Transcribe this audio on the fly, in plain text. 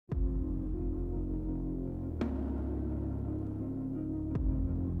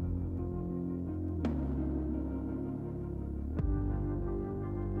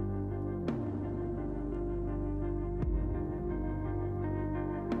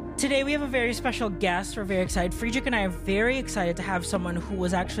Today we have a very special guest. We're very excited. Friedrich and I are very excited to have someone who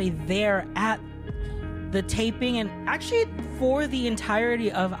was actually there at the taping and actually for the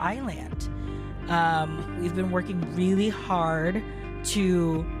entirety of Island. We've been working really hard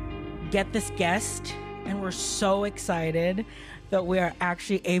to get this guest, and we're so excited that we are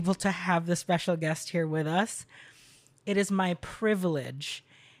actually able to have the special guest here with us. It is my privilege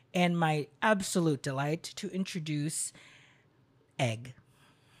and my absolute delight to introduce Egg.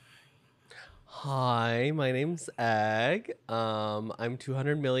 Hi, my name's Egg. I'm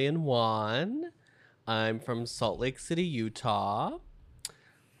 200 million won. I'm from Salt Lake City, Utah.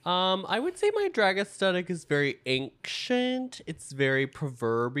 I would say my drag aesthetic is very ancient. It's very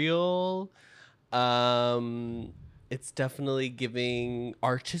proverbial. It's definitely giving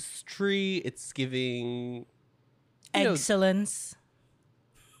artistry. It's giving Excellence.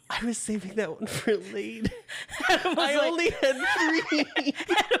 I was saving that one for late. I only had 3.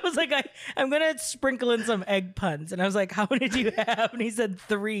 It was like, I'm going to sprinkle in some egg puns. And I was like, how many do you have? And he said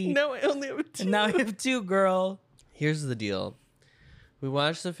 3. No, I only have 2. And now I have 2, girl. Here's the deal. We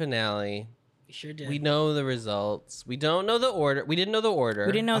watched the finale. We sure did. We know the results. We don't know the order. We didn't know the order.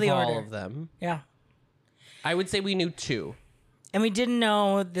 We didn't know the all order of them. Yeah. I would say we knew 2. And we didn't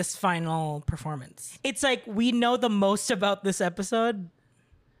know this final performance. It's like we know the most about this episode,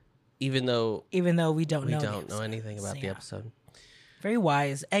 even though we don't know. We don't know anything about the episode. Very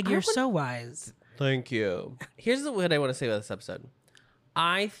wise. Egg, you're so wise. Thank you. Here's what I want to say about this episode.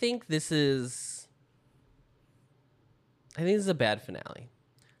 I think this is a bad finale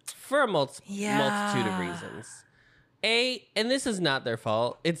for a multitude of reasons. And this is not their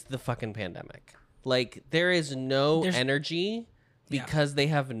fault. It's the fucking pandemic. Like, there is there's energy because they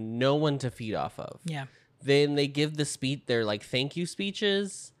have no one to feed off of. Yeah. Then they give the speech, their like thank you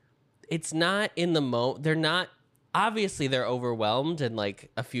speeches. It's not in the they're not, obviously they're overwhelmed and like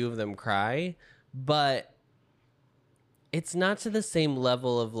a few of them cry, but it's not to the same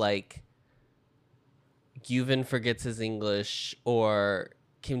level of like Gyuvin forgets his English or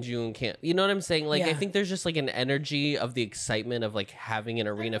Kim Ji-woon can't, you know what I'm saying? Like, I think there's just like an energy of the excitement of like having an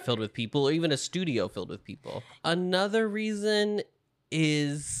arena filled with people or even a studio filled with people. Another reason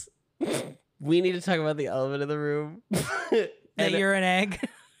is we need to talk about the elephant in the room. That you're an egg.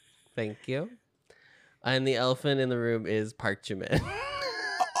 Thank you. And the elephant in the room is Park Jimin.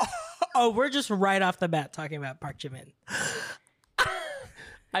 Oh, we're just right off the bat talking about Park Jimin.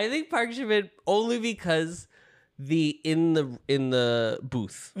 I think Park Jimin only because in the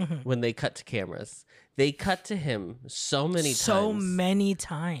booth when they cut to cameras, they cut to him so many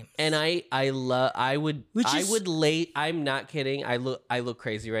times. And I would lay. I'm not kidding. I look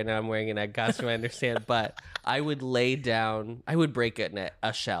crazy right now. I'm wearing an egg costume. I understand, but I would lay down. I would break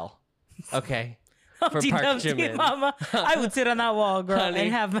a shell. Okay. For Park Jimin. Mama, I would sit on that wall, girl,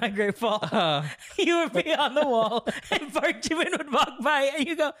 and have my great fall. You would be on the wall, and Park Jimin would walk by, and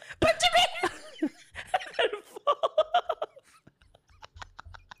you go, Park Jimin! And then fall.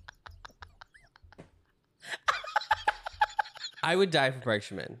 I would die for Park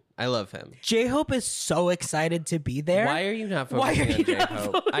Jimin. I love him. J-Hope is so excited to be there. Why are you not focusing on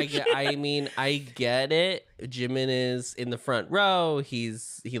J-Hope? I mean, I get it. Jimin is in the front row. He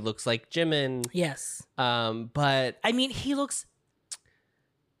looks like Jimin. Yes. But I mean, he looks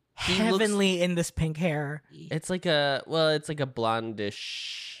heavenly in this pink hair. It's like a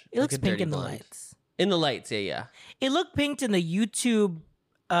blondish. It looks pink in the blonde. lights. In the lights, yeah. It looked pink in the YouTube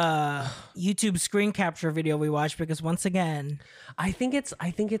screen capture video we watched because once again, I think it's the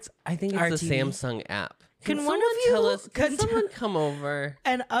Samsung app. Can one of you tell us? Can someone come over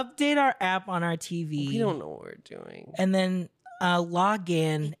and update our app on our TV? We don't know what we're doing. And then log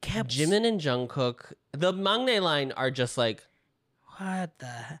in. Jimin and Jungkook, the Mangne line are just like,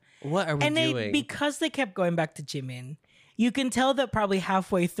 what are we doing? Because they kept going back to Jimin, you can tell that probably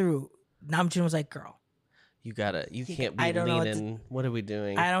halfway through, Namjoon was like, "Girl, you can't be leaning. What are we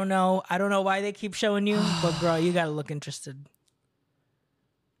doing? I don't know why they keep showing you, but girl, you gotta look interested."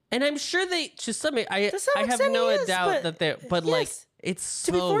 And I'm sure I have no doubt that they're, but yes, like, it's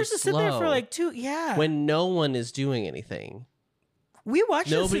so to be forced to sit there for like 2, when no one is doing anything. We watched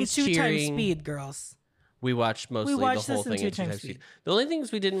this in 2 times speed, girls. We watched the whole thing in 2 times speed. The only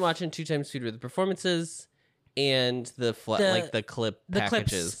things we didn't watch in 2 times speed were the performances and the clip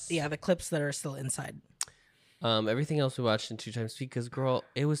packages. Clips, the clips that are still inside. Everything else we watched in 2 times speed because, girl,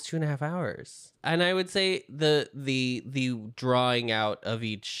 it was 2.5 hours. And I would say the drawing out of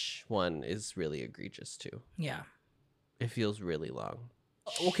each one is really egregious too. Yeah, it feels really long.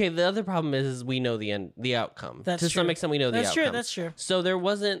 Okay, the other problem is we know the outcome. That's to true. some extent, we know the outcome. That's true. So there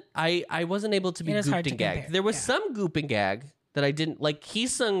wasn't. I wasn't able to be gooped and gagged. There was some goop and gag. that I didn't like.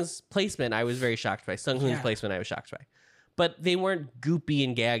 Heesung's placement, I was very shocked by. Sunghoon's placement, I was shocked by. But they weren't goopy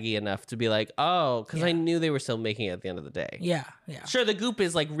and gaggy enough to be like, oh, because I knew they were still making it at the end of the day. Yeah, yeah. Sure, the goop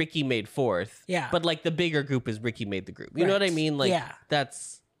is like Ricky made fourth. Yeah. But like the bigger goop is Ricky made the group. You know what I mean? Like,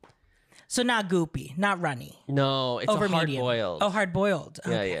 that's... So not goopy, not runny. No, it's Over a hard medium. boiled. Oh, hard boiled.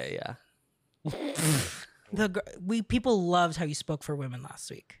 Okay. Yeah. People loved how you spoke for women last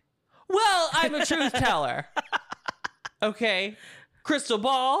week. Well, I'm a truth teller. Okay. Crystal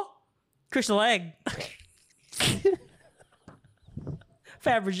ball. Crystal egg.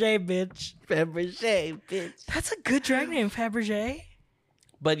 Fabergé, bitch. Fabergé, bitch. That's a good drag name, Fabergé.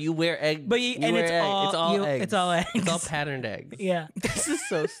 But you wear egg. But it's all eggs. It's all eggs. It's all patterned eggs. Yeah. This is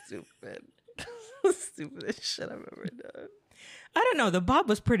so stupid. The stupidest shit I've ever done. I don't know. The bob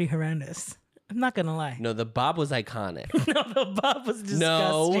was pretty horrendous. I'm not gonna lie. No, the bob was iconic. No, the bob was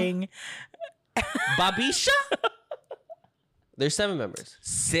disgusting. No. Babisha? There's 7 members.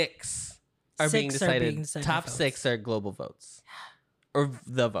 6 are being decided. Top 6 are global votes. Or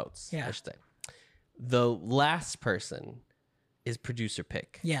the votes, I should say. The last person is producer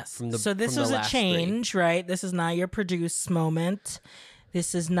pick. Yes. From the, so this from was the a change, 3. right? This is not your produce moment.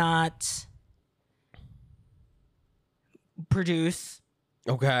 This is not produce.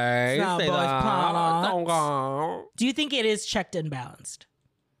 Okay. It's not say boys that. product. Do you think it is checked and balanced?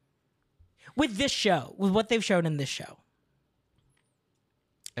 With this show, with what they've shown in this show.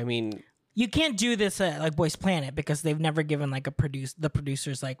 I mean, you can't do this at like Boys Planet because they've never given like the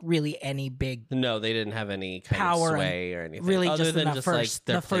producers like really any big no, they didn't have any kind power of sway or anything. really other just than in just like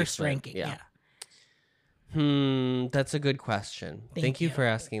their first placement. ranking. Yeah. Yeah. That's a good question. Thank you for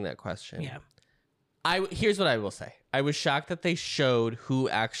asking that question. Yeah. Here's what I will say. I was shocked that they showed who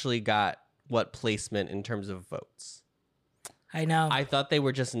actually got what placement in terms of votes. I know. I thought they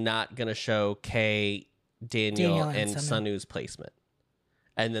were just not going to show Kay, Daniel and Sunu's placement.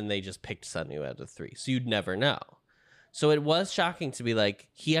 And then they just picked Sunu out of 3. So you'd never know. So it was shocking to be like,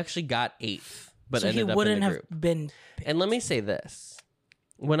 he actually got 8th, but so ended he up wouldn't in the have group. been picked. And let me say this.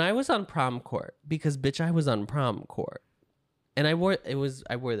 When I was on prom court, because bitch, I was on prom court. And I wore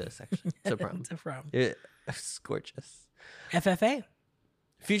this actually to prom. To prom. It's gorgeous. FFA.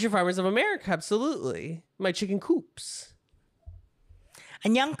 Future Farmers of America, absolutely. My chicken coops.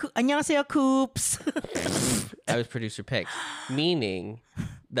 안녕하세요, coops. I was producer picked, meaning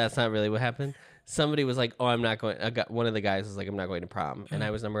that's not really what happened. Somebody was like, "Oh, I'm not going." One of the guys was like, "I'm not going to prom," and I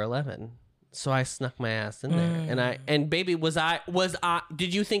was number 11. So I snuck my ass in there, and baby, was I?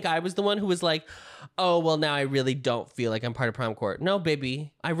 Did you think I was the one who was like, "Oh, well, now I really don't feel like I'm part of prom court"? No,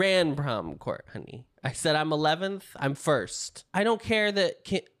 baby, I ran prom court, honey. I said I'm 11th. I'm first. I don't care that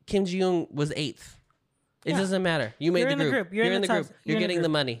Kim Ji-young was 8th. It doesn't matter. You made the group. You're in the group. You're getting the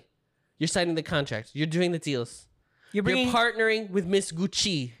money. You're signing the contract. You're doing the deals. You're partnering with Miss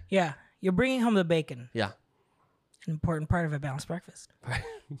Gucci. Yeah, you're bringing home the bacon. Yeah. An important part of a balanced breakfast.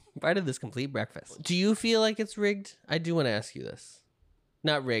 Part of this complete breakfast. Do you feel like it's rigged? I do want to ask you this.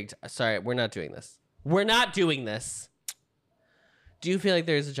 Not rigged. Sorry, we're not doing this. We're not doing this. Do you feel like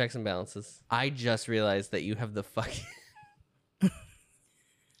there's a checks and balances? I just realized that you have the fucking...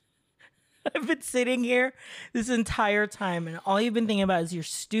 I've been sitting here this entire time, and all you've been thinking about is your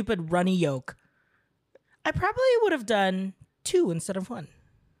stupid runny yolk. I probably would have done 2 instead of 1.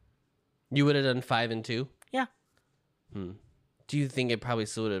 You would have done 5 and 2? Yeah. Do you think it probably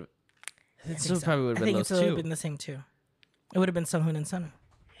still would have... It still so. probably would have been those 2. I think it would have been the same 2. It would have been Sunghoon and Sunu.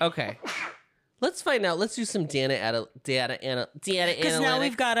 Okay. Let's find out. Let's do some data analytics. Because now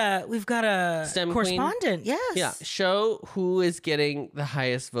we've got a STEM correspondent. Queen? Yes. Yeah. Show who is getting the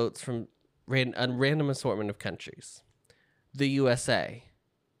highest votes from a random assortment of countries. The USA.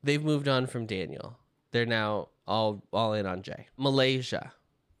 They've moved on from Daniel. They're now all in on Jay. Malaysia.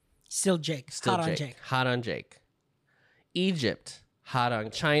 Still Jake. Still Hot Jake. on Jake. Hot on Jake. Egypt. Hot on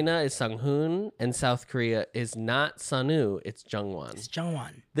China is Sunghoon, and South Korea is not Sunu, it's Jungwon. It's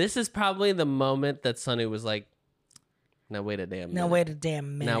Jungwon. This is probably the moment that Sunu was like, now wait a damn minute. Now wait a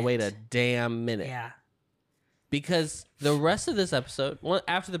damn minute. Now wait a damn minute. Yeah. Because the rest of this episode,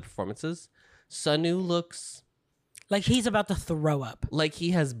 after the performances, Sunu looks like he's about to throw up. like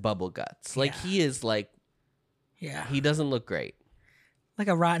he has bubble guts. Like he is like, he doesn't look great. Like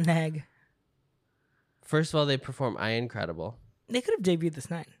a rotten egg. First of all, they perform I Incredible. They could have debuted this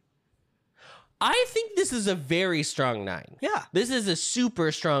 9. I think this is a very strong 9. Yeah. This is a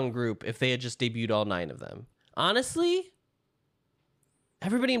super strong group if they had just debuted all 9 of them. Honestly,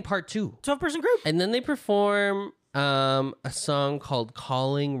 everybody in part 2. 12-person group. And then they perform a song called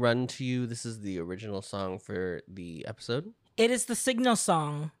Calling Run to You. This is the original song for the episode. It is the Signal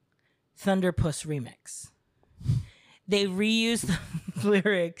song Thunderpuss remix. they reuse the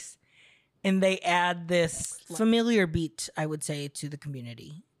lyrics and they add this familiar beat, I would say, to the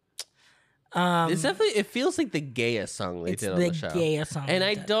community. It's definitely, it feels like the gayest song they It's did on the show. the gayest song. And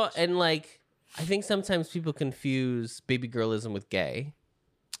they I did. don't, and like, I think sometimes people confuse baby girlism with gay.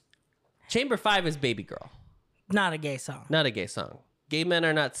 Chamber 5 is baby girl, Not a gay song. not a gay song. Gay men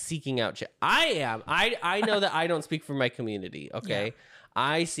are not seeking out. I am. I know that I don't speak for my community. Okay, Yeah.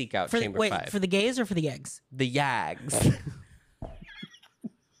 I seek out Chamber 5. For the gays or for the eggs? The Yags.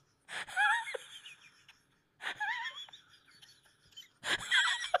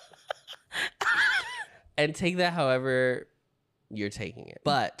 And take that however you're taking it.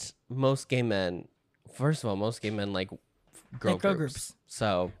 But most gay men, first of all, most gay men like girl, Like girl groups. groups.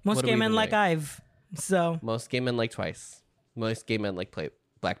 So Most what are gay we men doing? like I've. So Most gay men like Twice. Most gay men like play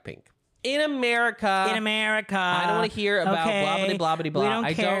Blackpink. In America. in America, I don't want to hear about okay, blah blah blah. we don't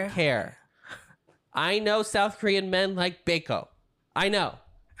I care. don't care. I know South Korean men like Baeko. I know.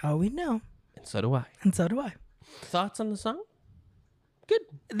 Oh, we know, And so do I. and so do I. Thoughts on the song? Good.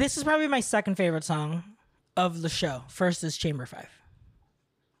 This is probably my second favorite song of the show. First is Chamber 5.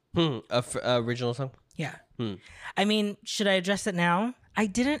 Original song? Yeah. I mean, should I address it now? I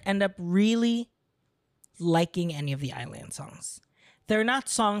didn't end up really liking any of the Island songs. They're not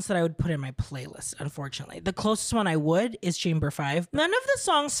songs that I would put in my playlist, unfortunately. The closest one I would is Chamber 5. None of the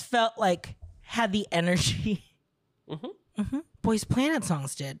songs felt like had the energy Boys Planet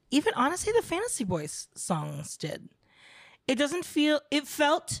songs did. Even honestly, the Fantasy Boys songs did. It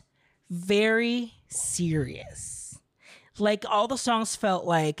felt very serious. Like all the songs felt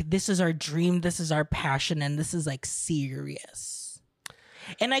like this is our dream, this is our passion, and this is like serious.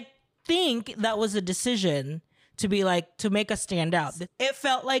 And I think that was a decision to be like, to make us stand out. It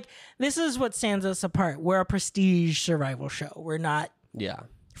felt like this is what stands us apart. We're a prestige survival show. We're not Yeah.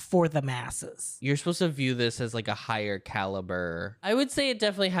 for the masses. You're supposed to view this as like a higher caliber. I would say it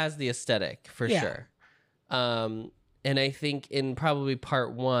definitely has the aesthetic for Yeah. sure. And I think in probably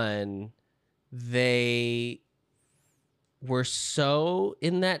part 1, they were so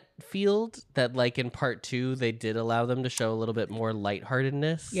in that field that like in part 2, they did allow them to show a little bit more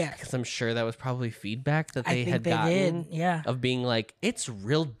lightheartedness. Yeah. Because I'm sure that was probably feedback that I they think had they gotten did. Yeah. of being like, it's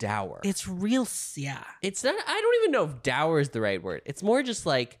real dour. It's real. Yeah. It's not, I don't even know if dour is the right word. It's more just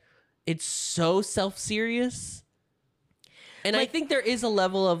like, it's so self-serious. And I Like- think there is a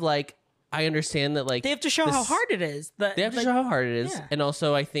level of like, I understand that like They have to show how hard it is. they have to show how hard it is. yeah. And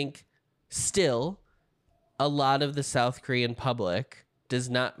also I think still a lot of the South Korean public does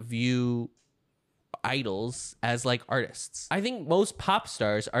not view idols as like artists. I think most pop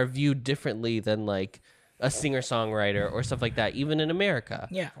stars are viewed differently than like a singer-songwriter or stuff like that, even in America.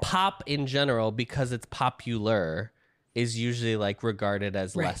 Yeah. Pop in general, because it's popular, is usually like regarded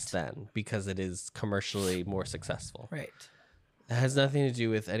as less Right. than because it is commercially more successful. Right. That has nothing to do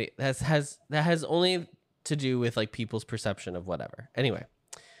with any. That has only to do with like people's perception of whatever. Anyway,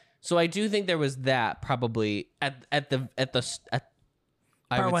 so I do think there was that probably at I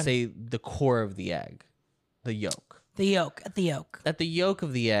Part would one. say the core of the egg, the yolk. The yolk. At the yolk. At the yolk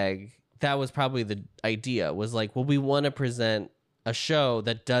of the egg, that was probably the idea. Was like, well, we want to present a show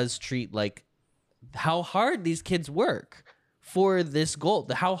that does treat like how hard these kids work for this goal.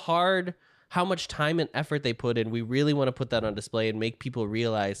 How much time and effort they put in. We really want to put that on display and make people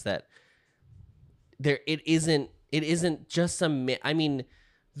realize that it isn't just some. I mean,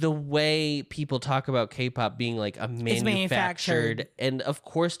 the way people talk about K-pop being like a manufactured, manufactured. and of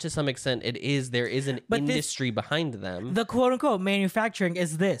course to some extent it is. There is an But this- industry behind them. The quote unquote manufacturing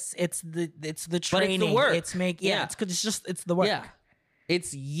is this. It's the training. work. It's Yeah. it's the work. Yeah.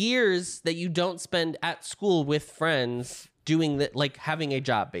 It's years that you don't spend at school with friends doing that, like having a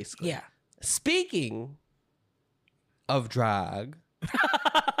job basically. Yeah. Speaking of drag,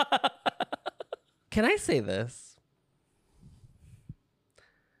 can I say this?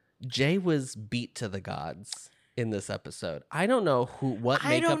 Jay was beat to the gods in this episode. I don't know what I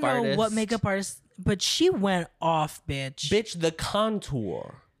makeup don't know artist. what makeup artist, but she went off, bitch. Bitch, the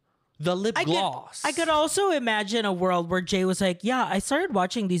contour, the lip gloss. I could also imagine a world where Jay was like, "Yeah, I started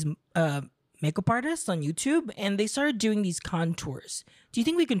watching these makeup artists on YouTube, and they started doing these contours. Do you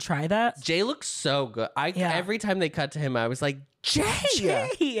think we can try that?" Jay looks so good. Yeah. Every time they cut to him, I was like, Jay.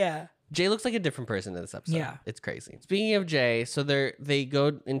 Yeah. Jay looks like a different person in this episode. Yeah. It's crazy. Speaking of Jay, so they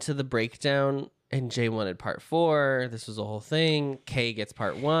go into the breakdown, and Jay wanted part 4. This was a whole thing. Kay gets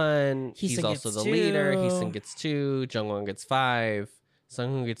part 1. He's Heesung also gets the leader. 2. Heesung gets 2. Jungwon gets 5.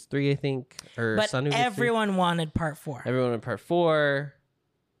 Sunghoon gets 3, I think. Or But Sunwoo gets 3. everyone wanted part 4. Everyone in part 4.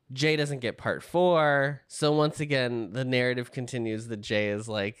 Jay doesn't get part 4. So once again, the narrative continues that Jay is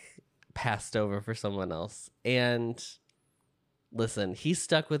like passed over for someone else. And listen, he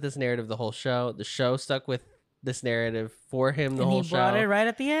stuck with this narrative the whole show. The show stuck with this narrative for him the and whole he brought show. it right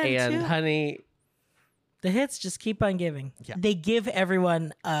at the end, And too. honey, The hits just keep on giving. Yeah. They give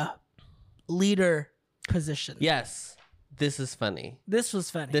everyone a leader position. yes, this is funny. This was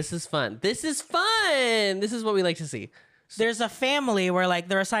funny. This is fun. This is fun. This is what we like to see. There's a family where like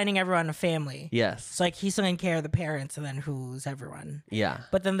they're assigning everyone a family. Yes. It's like he's taking care of the parents and then who's everyone. Yeah.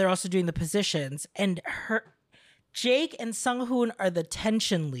 But then they're also doing the positions. And Jake and Sung-hoon are the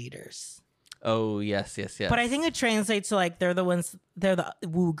tension leaders. Oh, yes. But I think it translates to like they're the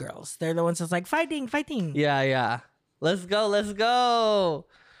woo girls. They're the ones that's like fighting. Yeah. Let's go.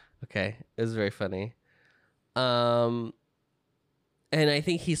 Okay. It was very funny. And I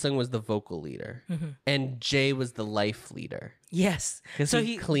think Hee-sung was the vocal leader. And Jay was the life leader. Yes. 'Cause So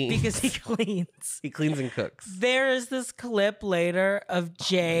he cleans. Because he cleans. He cleans and cooks. There is this clip later of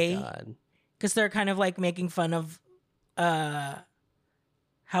Jay. God. Because they're kind of like making fun of how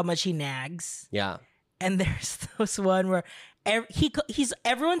much he nags. Yeah. And there's this one where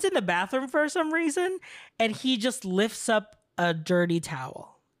everyone's in the bathroom for some reason, and he just lifts up a dirty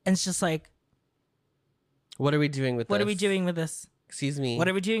towel. And it's just like, What are we doing with this? what are we doing with this? Excuse me. What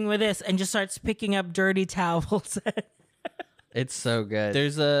are we doing with this? And just starts picking up dirty towels. It's so good.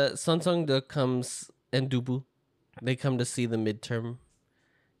 There's a Son Sung-deok comes and Dubu. They come to see the midterm.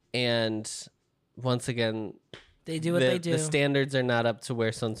 And once again, They do what they do. The standards are not up to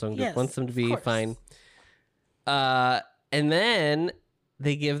where Son Sung-deok Yes, wants them to of be. course. Fine. And then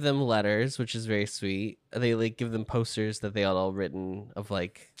they give them letters, which is very sweet. They like give them posters that they all written of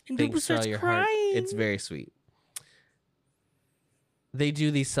like And things Dubu for all starts your heart. crying. It's very sweet. They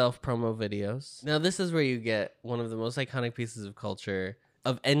do these self-promo videos. Now this is where you get one of the most iconic pieces of culture,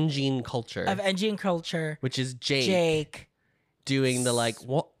 of engine culture, Of engine culture. which is Jake. doing the like,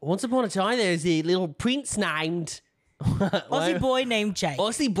 once upon a time there was a little prince named Aussie boy named Jake.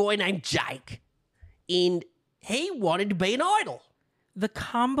 Aussie boy named Jake, and he wanted to be an idol. The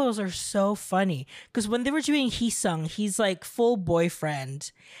combos are so funny because when they were doing Hee-sung, he's like full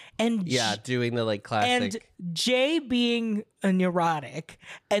boyfriend, and Yeah, doing the like classic. and Jay being a neurotic,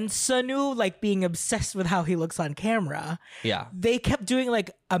 and Sunu like being obsessed with how he looks on camera. Yeah, They kept doing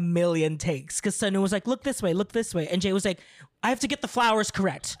like a million takes because Sunu was like, "Look this way," and Jay was like, "I have to get the flowers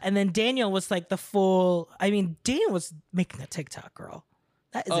correct." And then Daniel was like the full. I mean, Daniel was making a TikTok, girl.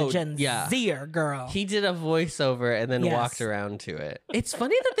 That is a Gen Zer girl. he did a voiceover and then Yes. walked around to it. It's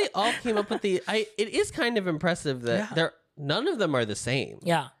funny that they all came up with the. It is kind of impressive that Yeah. they're none of them are the same.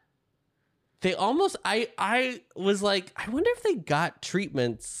 yeah. They almost. I was like, I wonder if they got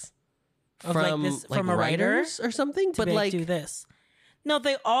treatments Of, like, from this- from a writer writers or something. To But be like, do this. No,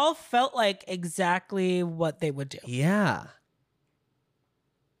 they all felt like exactly what they would do. yeah.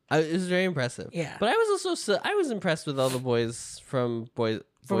 It was very impressive. Yeah. But I was also I was impressed with all the boys from Boys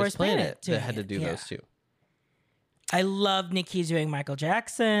Boys Planet Planet that doing had to it, do yeah. those two. I love Nikki doing Michael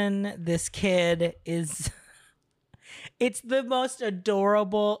Jackson. This kid is it's the most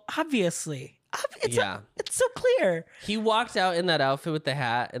adorable, obviously. Yeah. It's so clear. He walked out in that outfit with the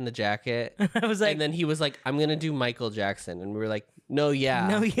hat and the jacket. I was like, And then he was like, I'm gonna do Michael Jackson. And we were like, no, yeah.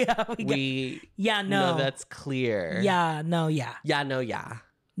 no, yeah. Yeah, no. No, that's clear. Yeah, no, yeah. Yeah, no, yeah.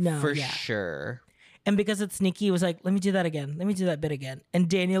 No, For yeah. sure. And because it's Nikki, it was like, let me do that again. Let me do that bit again. And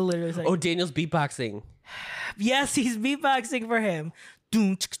Daniel literally was like, Oh, Daniel's beatboxing. yes, he's beatboxing for him.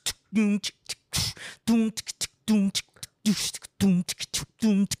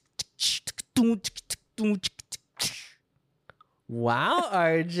 Wow,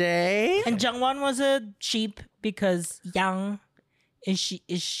 RJ. And Jungwon was a sheep because Yang is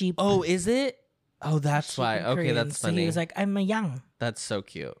sheep. Oh, is it? Oh, that's sheep why. in Okay, Korean. that's So funny. he was like, I'm a Yang. That's so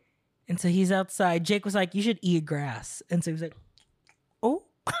cute. And so he's outside. Jake was like, you should eat grass. And so he was like, oh.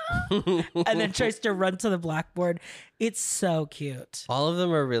 And then tries to run to the blackboard. It's so cute. All of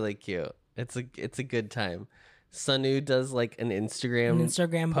them are really cute. It's a good time. Sunu does like an Instagram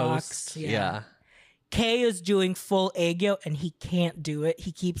Instagram post. box. Yeah. Kay is doing full aegyo and he can't do it.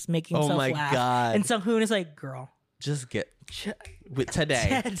 He keeps making Oh himself my laugh. God. And Sung-hoon is like, girl. Just get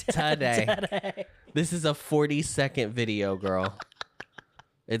today. Today. This is a 40-second video, girl.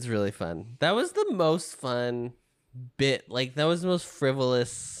 It's really fun. That was the most fun bit. Like that was the most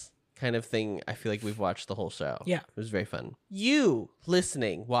frivolous kind of thing I feel like we've watched the whole show. Yeah. It was very fun. You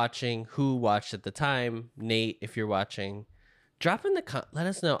listening, watching, who watched at the time, Nate, if you're watching, drop in the let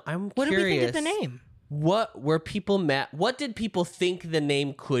us know. I'm What curious. did we think of the name? What were people mad? What did people think the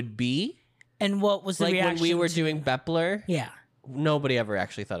name could be? And what was the Like reaction when we were to- doing Bepler, Yeah. nobody ever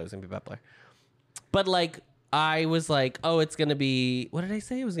actually thought it was gonna be Bepler. But like I was like, oh, it's gonna be. What did I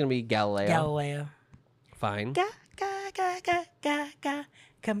say? It was gonna be Galileo. Galileo. Fine.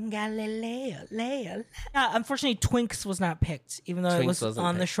 Come Galileo, Leo. Unfortunately, Twinks was not picked, even though it Twinks was wasn't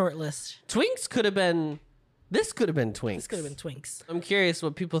on the picked. short list. Twinks could have been. This could have been Twinks. This could have been Twinks. I'm curious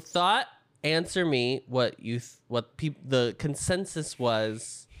what people thought. Answer me what the consensus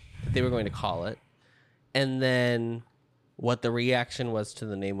was that they were going to call it, and then what the reaction was to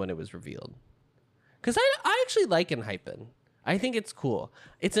the name when it was revealed. Because I actually like Enhypen. I think it's cool.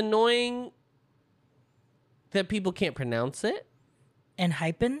 It's annoying that people can't pronounce it.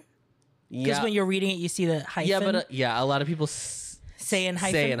 Enhypen? Because Yeah, when you're reading it, you see the hyphen. yeah, but a lot of people say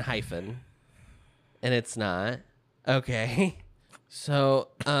Enhypen. say Enhypen, and it's not. Okay. So,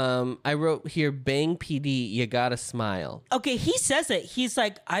 I wrote here, Bang PD, you gotta smile. Okay, he says it. He's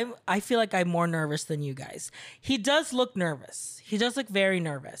like, I feel like I'm more nervous than you guys. He does look nervous. He does look very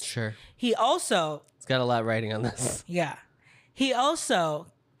nervous. Sure. He also, It's got a lot writing on this. yeah. He also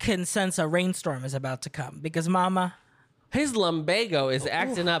can sense a rainstorm is about to come because Mama. His lumbago is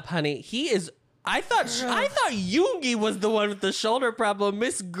acting up, honey. He is. I thought Yoongi was the one with the shoulder problem.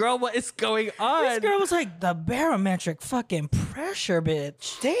 Miss Girl, what is going on? This girl was like the barometric fucking pressure,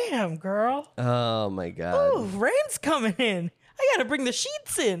 bitch. Damn, girl. Oh my god, Ooh, rain's coming in. I gotta bring the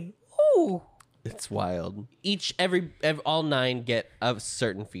sheets in. Ooh. it's wild. All 9 get a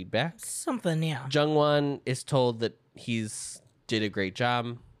certain feedback. Something, yeah. Jungwon is told that he's did a great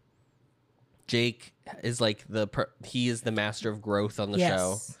job. Jake is like he is the master of growth on the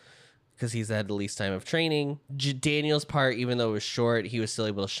show. Because he's had the least time of training. Daniel's part, even though it was short, he was still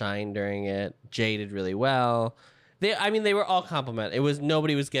able to shine during it. Jay did really well. They were all complimented.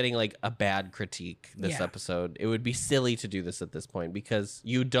 Nobody was getting like a bad critique this episode. It would be silly to do this at this point because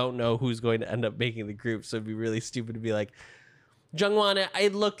you don't know who's going to end up making the group. So it'd be really stupid to be like, Jungwon,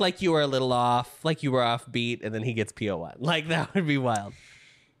 it looked like you were a little off, like you were off beat, and then he gets PO1. Like that would be wild.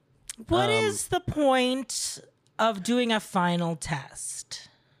 What is the point of doing a final test?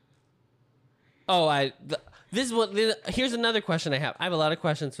 Oh, here's another question I have. I have a lot of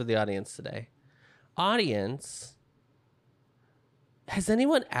questions for the audience today. Audience, has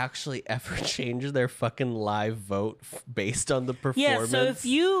anyone actually ever changed their fucking live vote based on the performance? Yeah, so if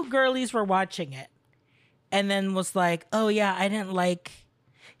you girlies were watching it and then was like, oh yeah, I didn't like,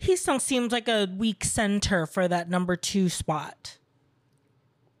 Heesung seemed like a weak center for that number 2 spot.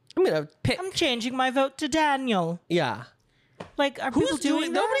 I'm gonna pick. I'm changing my vote to Daniel. Yeah. Like, are people Who's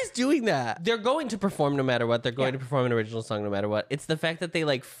doing that? Nobody's doing that. They're going to perform no matter what. They're going to perform an original song no matter what. It's the fact that they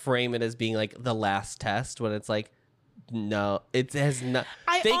like frame it as being like the last test when it's like, no, it has not.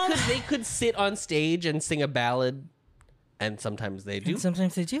 They could sit on stage and sing a ballad, and sometimes they do. And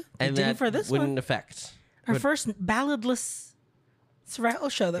sometimes they do. They And did that it for this wouldn't one. affect. Our first balladless survival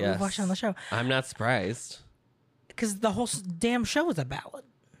show that Yes. we've watched on the show. I'm not surprised. Because the whole damn show was a ballad.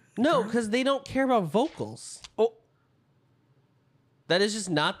 No, because they don't care about vocals. Oh, That is just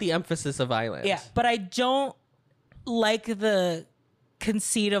not the emphasis of Island. yeah. But I don't like the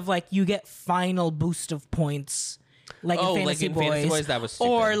conceit of like you get final boost of points. Like in Fantasy Boys. Fantasy Boys, that was stupid.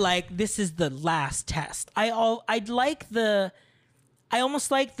 Or like this is the last test. I almost like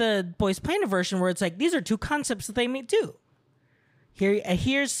the Boys Planet version where it's like these are 2 concepts that they may do. Here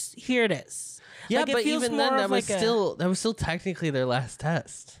it is. Yeah, Like, it but feels even then, more that of was like still technically their last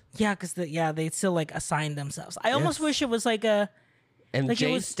test. Yeah, because they still like assign themselves. I almost wish it was like a And Like,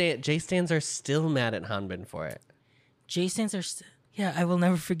 it was- J stands are still mad at Hanbin for it. J stands are. Yeah, I will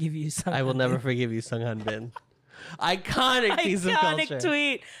never forgive you, son. I will never forgive you, Sung Hanbin. Iconic piece of Iconic culture.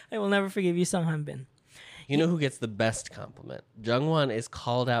 tweet. I will never forgive you, Sung Hanbin. You know who gets the best compliment? Jungwon is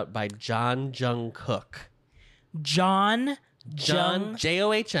called out by John Jungkook. John John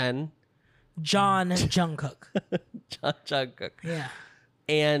John Jungkook. John Jungkook. Yeah.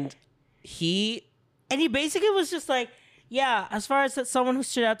 And he And he basically was just like, yeah, as far as that someone who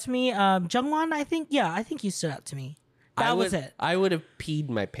stood out to me, Jungwon, I think you stood out to me. That was it. I would have peed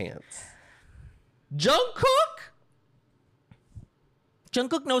my pants. Jungkook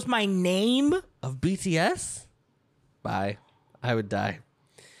Jungkook knows my name. of BTS? Bye. I would die.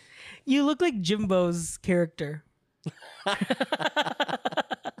 You look like Jimbo's character.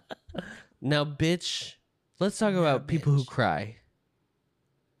 Now, bitch, let's talk about people who cry.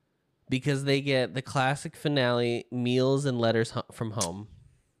 Because they get the classic finale, meals and letters from home.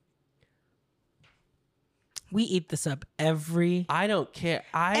 We eat this up every I don't care.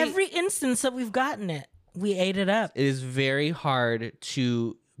 every instance that we've gotten it. We ate it up. It is very hard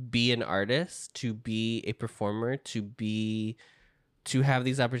to be an artist, to be a performer, to have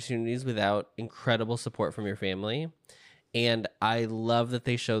these opportunities without incredible support from your family. And I love that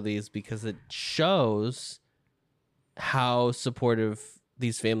they show these because it shows how supportive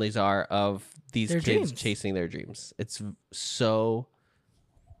these families are of these Their kids dreams. chasing their dreams. It's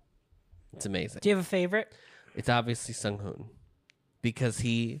amazing. Do you have a favorite? It's obviously Sung-hoon because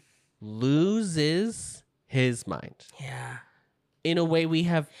he loses his mind Yeah. in a way we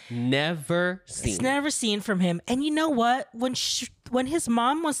have never seen. It's never seen from him. And you know what? When his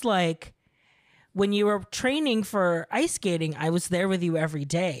mom was like, when you were training for ice skating, I was there with you every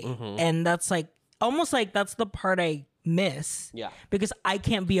day. And that's like, almost like that's the part I miss. Yeah. Because I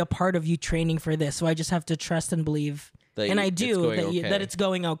can't be a part of you training for this. So I just have to trust and believe. That And I it's do going that, okay. that it's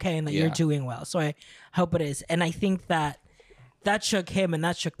going okay and that you're Yeah. doing well. So I hope it is. And I think that shook him and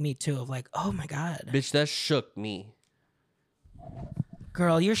that shook me too. Of like, oh my God. Bitch, that shook me.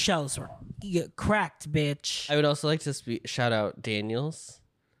 Girl, your shells were cracked, bitch. I would also like to shout out Daniels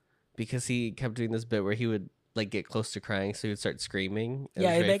because he kept doing this bit where he would like get close to crying, so he would start screaming. It was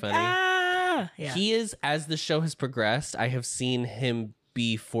he'd be very like, funny. ah. Yeah. He is, as the show has progressed, I have seen him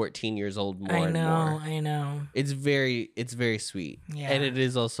be 14 years old more I and know, more. I know. It's very sweet. Yeah. And it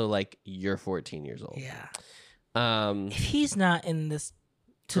is also like you're 14 years old. Yeah. Um, If he's not in this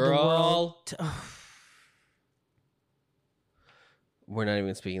to the Girl. world, we're not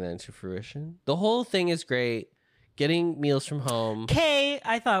even speaking that into fruition. The whole thing is great. Getting meals from home. Kay,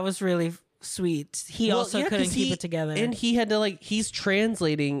 I thought was really sweet. He Well, also yeah, couldn't 'cause keep it together. And he had to like, he's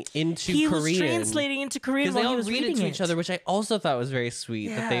translating into he Korean. was translating into Korean Because while they he all was read reading it to each other, which I also thought was very sweet.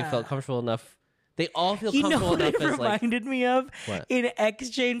 That they Yeah. felt comfortable enough. They all feel You know comfortable what enough it as like. reminded me of? What? In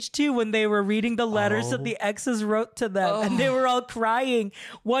Exchange 2 when they were reading the letters that Oh. the exes wrote to them and they were all crying.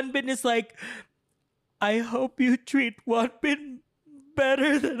 One bin is like, I hope you treat one bin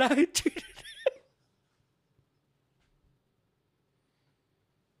better than I treated him.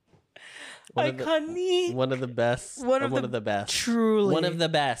 One of the- Iconic. One of the best. One of the best. Truly. One of the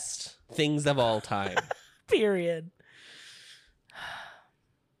best things of all time. Period.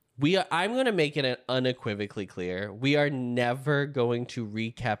 I'm going to make it unequivocally clear. We are never going to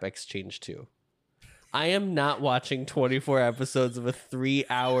recap Exchange 2. I am not watching 24 episodes of a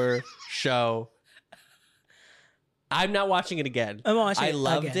 3-hour show. I'm not watching it again. I'm watching I it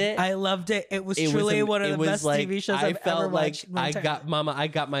loved again. it. I loved it. It was It truly was one of the best like, TV shows I I've felt ever like watched. in my I entire got Mama, I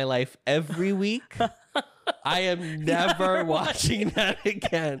got my life every week. I am never watching that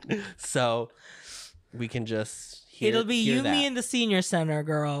again. So we can just It'll be hear you, that. me, and the senior center,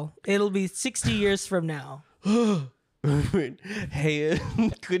 girl. It'll be 60 years from now. Hey,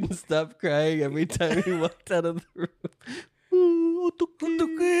 couldn't stop crying every time he walked out of the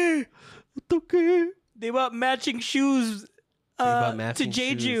room. Okay. They bought matching shoes They bought to matching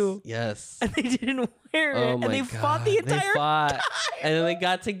Jeju. shoes. Yes. And they didn't wear it. Oh and my they God. fought the entire They fought, time. and then they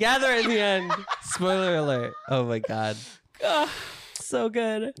got together in the end. Spoiler alert. Oh my God. So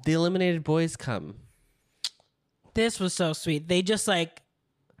good. The eliminated boys come. This was so sweet. They just like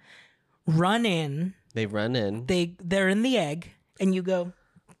run in. They run in. They're in the egg. And you go,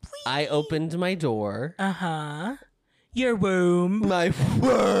 I opened my door. uh-huh. Your womb. My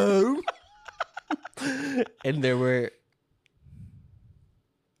womb. And there were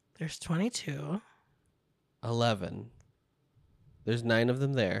There's 22. 11. There's 9 of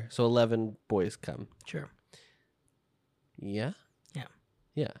them there. So 11 boys come. Sure. Yeah? Yeah.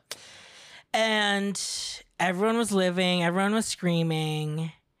 Yeah. And everyone was living. Everyone was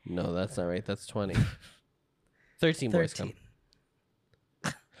screaming. No, that's not right. That's 20. 13 boys come.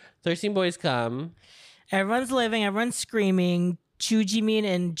 13 boys come. Everyone's living. Everyone's screaming. Chu Jimin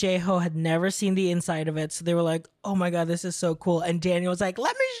and Jae-ho had never seen the inside of it. So they were like, oh my God, this is so cool. And Daniel was like,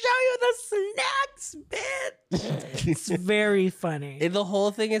 let me show you the snacks, bitch. It's very funny. The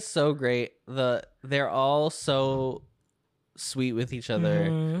whole thing is so great. They're all so sweet with each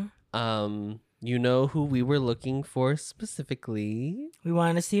other. Mhm. You know who we were looking for specifically? We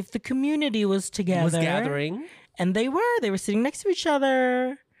wanted to see if the community was together. Was gathering, And they were. They were sitting next to each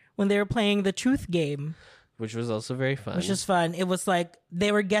other when they were playing the truth game, which was also very fun. which is fun. It was like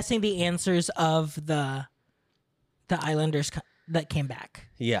they were guessing the answers of the Islanders that came back.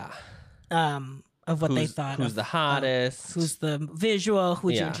 Yeah. Of what they thought. Who's of, the hottest? who's the visual? Who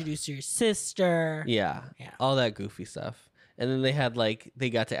would you Yeah. introduce to your sister? Yeah. Yeah. All that goofy stuff. And then they had they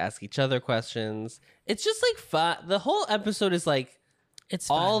got to ask each other questions. It's just like fun. The whole episode is like, It's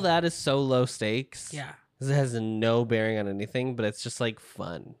fun. all that is so low stakes. Yeah. 'Cause it has no bearing on anything, but it's just like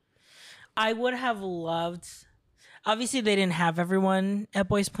fun. I would have loved. Obviously, they didn't have everyone at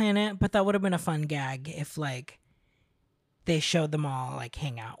Boys Planet, but that would have been a fun gag if they showed them all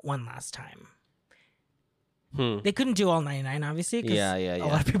hang out one last time. They couldn't do all 99, obviously. 'Cause Yeah. a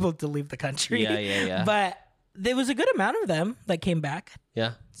lot of people had to leave the country. Yeah. But there was a good amount of them that came back.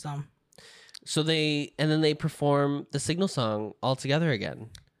 Yeah. So So then they perform the signal song all together again.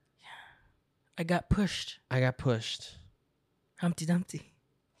 I got pushed. I got pushed Humpty Dumpty.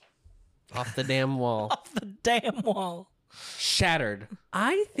 off the damn wall. Off the damn wall. Shattered.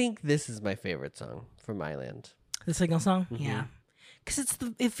 I think this is my favorite song from Island. The signal song? Mm-hmm. Yeah. Because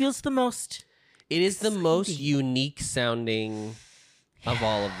it feels the most... It is the most exciting. unique sounding of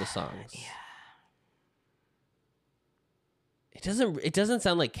all of the songs. Yeah. It doesn't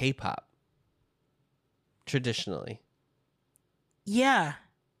sound like K-pop traditionally. Yeah.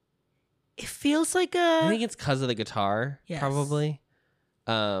 It feels like I a... think it's because of the guitar, Yes. probably.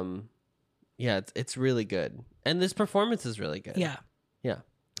 Yeah, it's really good. And this performance is really good. Yeah. Yeah.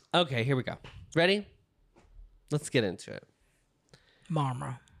 Okay, here we go. Ready? Let's get into it.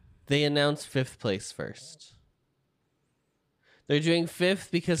 Marmara. They announced 5th place first. They're doing 5th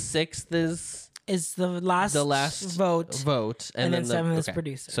because 6th is The last vote. And then 7th is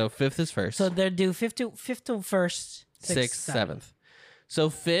producer. So 5th is first. So they're due 5th to 1st, 6th, 7th. So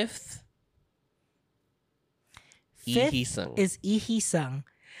 5th, Fifth Lee Hee-sung. is Lee Hee-sung.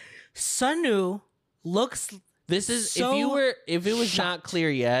 Sunu looks... This is so if it was not shocked. clear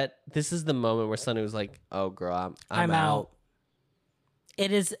yet, this is the moment where Sunny was like, "Oh girl, I'm out."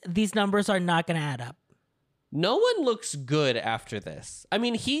 It is... These numbers are not going to add up. No one looks good after this. I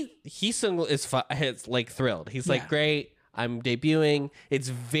mean, Hee-sung is like thrilled. He's like, Yeah. "Great, I'm debuting." It's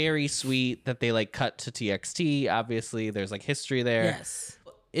very sweet that they like cut to TXT. Obviously, there's like history there. Yes.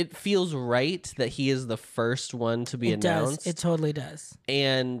 It feels right that he is the first one to be It announced. does. It totally does.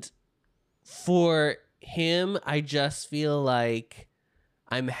 And for him, I just feel like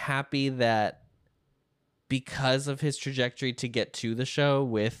I'm happy that because of his trajectory to get to the show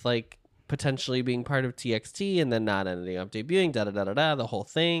with like potentially being part of TXT and then not ending up debuting, the whole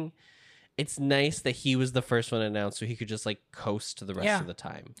thing. It's nice that he was the first one announced so he could just like coast the rest of the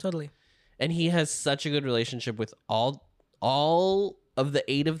time. Totally. And he has such a good relationship with all of the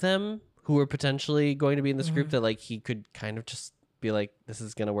 8 of them who are potentially going to be in this group that like he could kind of just be like, this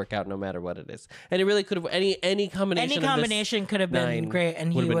is going to work out no matter what it is. And it really could have any combination. Any combination could have been 9 great,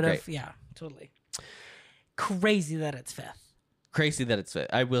 and he would've been would have. great. Yeah, totally. Crazy that it's 5th. Crazy that it's fit.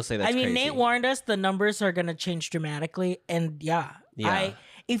 I will say that's I mean, crazy. Nate warned us the numbers are going to change dramatically, and yeah. Yeah.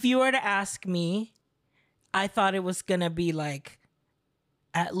 If you were to ask me, I thought it was going to be like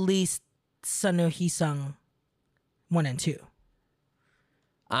at least Sunu Hee-sung 1 and 2.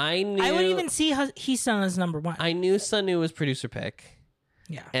 I knew. I wouldn't even see Hee-sung as number 1. I knew Sunu was producer pick,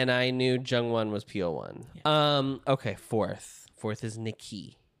 yeah. and I knew Jungwon was PO1. Okay, 4th. 4th is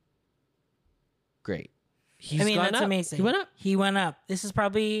Nikki. Great. I mean, gone that's up. amazing. He went up. He went up. This is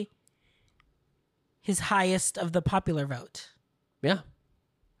probably his highest of the popular vote. Yeah.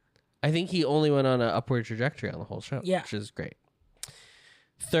 I think he only went on an upward trajectory on the whole show, Yeah. which is great.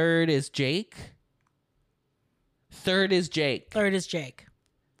 3rd is Jake. 3rd is Jake. 3rd is Jake.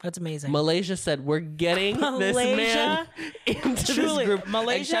 That's amazing. Malaysia said, we're getting this man into Truly, this group.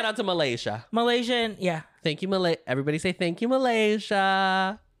 Malaysia- And shout out to Malaysia. Malaysian, yeah. Thank you, Malaysia. Everybody say thank you,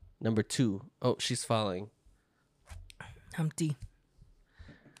 Malaysia. Number 2. Oh, she's falling. Humpty.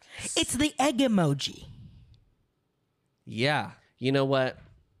 It's the egg emoji. Yeah. You know what?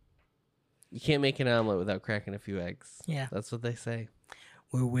 You can't make an omelet without cracking a few eggs. Yeah. That's what they say.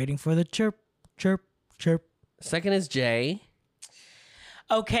 We're waiting for the chirp, chirp, chirp. 2nd is Jay.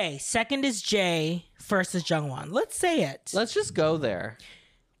 Okay, 2nd is Jay. 1st is Jungwon. Let's say it. Let's just go there.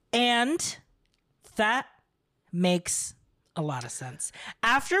 And that makes a lot of sense.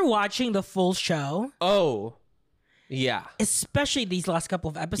 After watching the full show, Oh, yeah. especially these last couple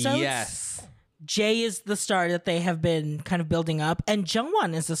of episodes, Yes. Jay is the star that they have been kind of building up, and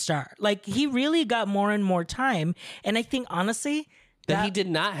Jungwon is the star. Like, he really got more and more time, and I think, honestly, That he did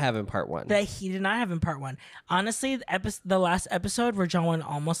not have in part 1. that he did not have in part 1. Honestly, the last episode where Jungwon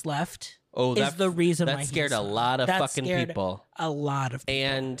almost left is the reason why that scared he's a lot of that fucking scared people. A lot of people.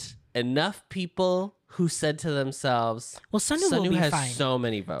 And enough people who said to themselves, Well, Sunu will be has fine. so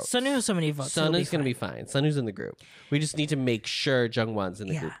many votes. Sunu has so many votes. he'll Sunu's going to fine. be fine. Sunu's in the group. We just need to make sure Jungwon's in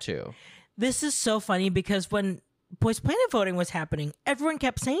the Yeah. group too. This is so funny because when Boys Planet voting was happening, everyone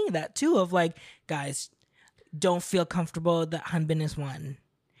kept saying that too, of like, guys, don't feel comfortable that Hanbin is 1.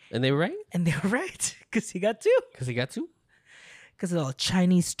 And they were right And they were right, because he got 2. because he got 2. Because a little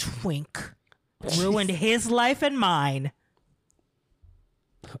Chinese twink ruined his life and mine.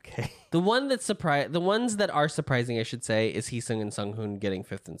 Okay. The ones that are surprising, I should say, is Hee-sung and Sunghoon getting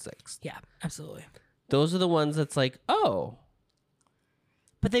 5th and 6th. Yeah, absolutely. Those are the ones that's like, oh,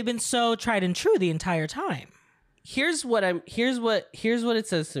 But they've been so tried and true the entire time. here's what it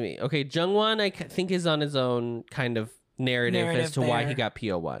says to me. Okay, Jungwon I think is on his own kind of narrative as Narrative to why he there. got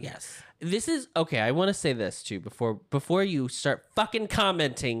PO1. Yes. This is okay. I want to say this too before you start fucking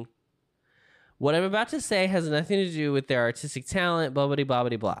commenting. What I'm about to say has nothing to do with their artistic talent, blah blah blah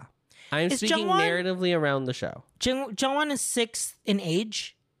blah blah. I am Is speaking Jungwon- narratively around the show. Jungwon is 6 in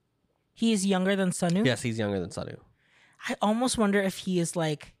age. He is younger than Sunwoo. Yes, he's younger than Sunwoo. I almost wonder if he is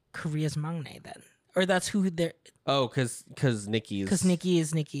like Korea's Mangne then, or that's who they're. Oh, because Nikki's Because Nikki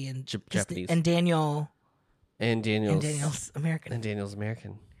is Nikki and Japanese. and Daniel's American. and Daniel's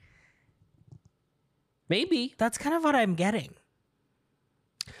American. Maybe That's kind of what I'm getting.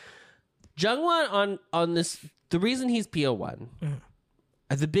 Jungwon on this. The reason he's PO1,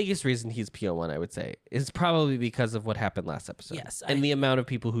 Mm-hmm. the biggest reason he's PO1, I would say, is probably because of what happened last episode. Yes, and the amount of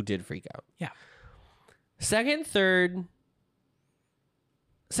people who did freak out. Yeah. Second, third,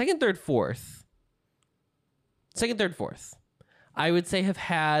 fourth. I would say have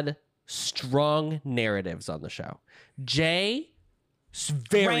had strong narratives on the show. Jay,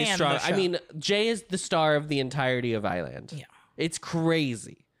 very Ran strong. the I show. mean, Jay is the star of the entirety of Island. Yeah. It's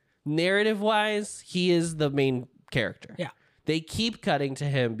crazy. Narrative wise, he is the main character. Yeah. They keep cutting to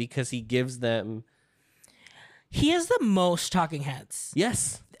him because he gives them. He has the most talking heads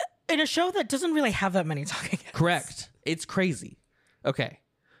Yes, in a show that doesn't really have that many talking heads. correct. It's crazy. Okay.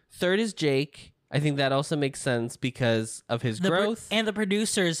 Third is Jake. I think that also makes sense because of his growth. And the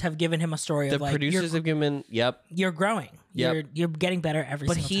producers have given him a story The of like producers have given, yep. you're growing. Yep. You're getting better every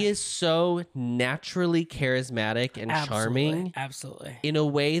But single he time. is so naturally charismatic and charming Absolutely. in a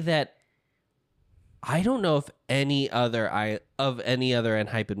way that I don't know if any other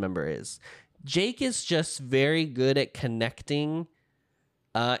Unhyped member is. Jake is just very good at connecting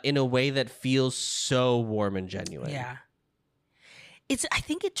in a way that feels so warm and genuine. Yeah. I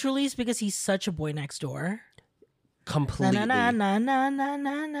think it truly is because he's such a boy next door. Completely. Na na na na na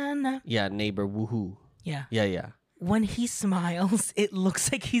na na. Yeah, neighbor, woohoo. Yeah. Yeah. When he smiles, it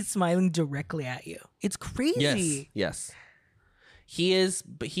looks like he's smiling directly at you. It's crazy. Yes. He is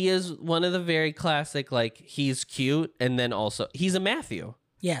one of the very classic, like, he's cute, and then also, he's a Matthew,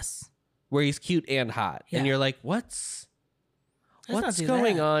 Yes. where he's cute and hot. Yeah. And you're like, what's Let's not do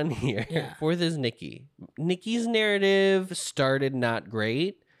going that. on here? Yeah. Fourth is Nikki. Nikki's narrative started not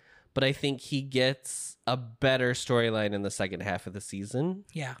great, but I think he gets a better storyline in the second half of the season.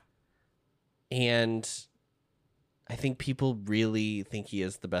 Yeah. And I think people really think he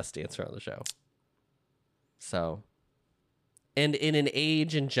is the best dancer on the show. So, and in an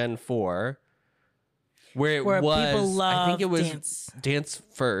age in Gen 4 where it Where was, people love I think it was dance.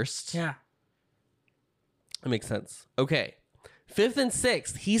 first. Yeah. That makes sense. Okay. Fifth and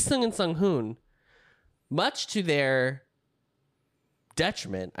sixth, Heesung and Sunghoon, much to their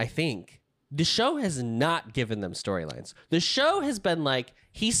detriment, I think, the show has not given them storylines. The show has been like,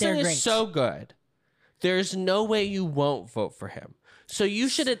 They're Heesung great. is so good. There's no way you won't vote for him. So you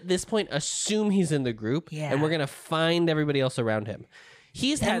should at this point assume he's in the group, Yeah. and we're going to find everybody else around him.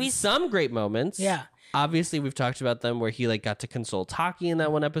 He's had some great moments. Yeah. Obviously, we've talked about them where he like got to console Taki in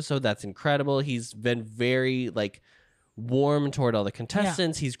that one episode. That's incredible. He's been very like warm toward all the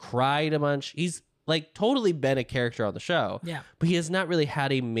contestants. He's cried a bunch. He's like totally been a character on the show. Yeah. But he has not really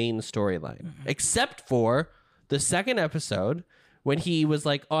had a main storyline except for the second episode when he was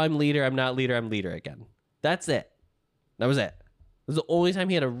like, "Oh, I'm leader. I'm not leader. I'm leader again." That's it. That was it. It was the only time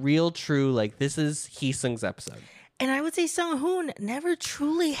he had a real, true like this is Heesung's episode. And I would say Sunghoon never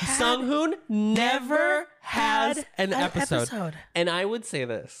truly had. Sunghoon never has an episode. episode. And I would say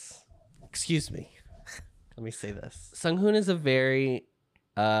this. Excuse me. Let me say this. Sunghoon is a very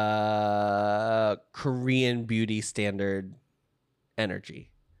Korean beauty standard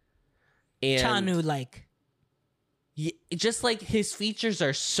energy. And Chanu like just like his features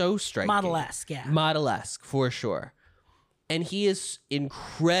are so striking. model-esque, yeah. Model-esque, for sure. And he is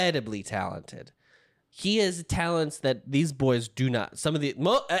incredibly talented. He has talents that these boys do not. Some of the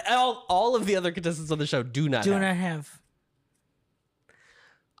all of the other contestants on the show do not. Do have. not have.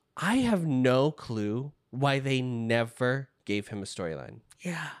 I have no clue why they never gave him a storyline.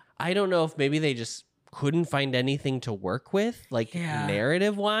 Yeah. I don't know if maybe they just couldn't find anything to work with, like Yeah.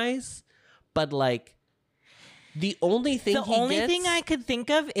 narrative wise. But like the only thing thing I could think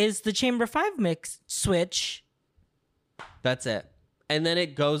of is the Chamber 5 mix switch. That's it. And then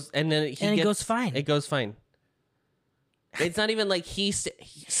it goes, and then it goes fine. It goes fine. It's not even like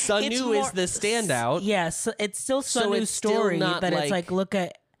Sunwoo is more- the standout. Yes, it's still So Sunwoo's it's still story, not but it's like- like look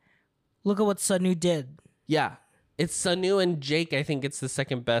at what Sunwoo did. Yeah. It's Sunwoo and Jake. I think it's the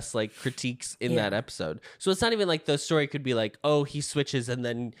second best like critiques in Yeah. that episode. So it's not even like the story could be like, oh, he switches and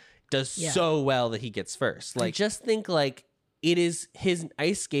then does so well that he gets first. Like just think like it is his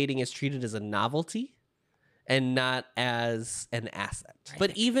ice skating is treated as a novelty. and not as an asset.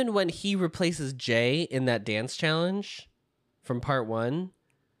 But even when he replaces Jay in that dance challenge from part 1,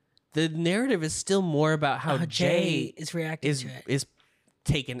 the narrative is still more about how Jay is reacting to it. is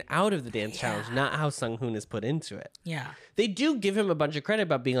taken out of the dance challenge, not how Sung-hoon is put into it. Yeah. They do give him a bunch of credit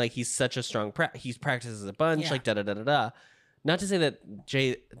about being like, he's such a strong he practices a bunch, like da-da-da-da-da. Not to say that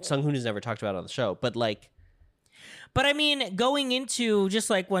Sung-hoon is never talked about on the show, but like... But I mean, going into just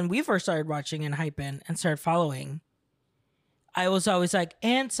like when we first started watching and hyping and started following, I was always like,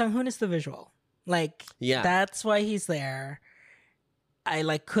 and Sung-hoon is the visual. Like, that's why he's there. I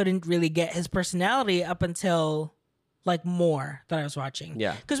like couldn't really get his personality up until like more that I was watching.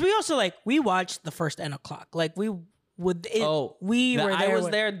 Yeah. Because we also like, we watched the first N o'clock. Like we would, we were there. I was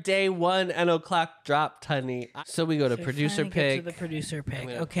there day 1, N o'clock dropped, honey. So we go to producer pick. To the producer pick.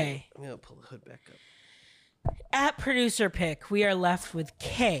 Okay. I'm going to pull the hood back up. At producer pick, we are left with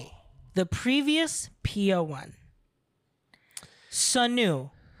K, the previous PO1.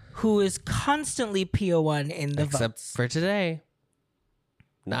 Sunu, who is constantly PO1 in the Except votes. for today.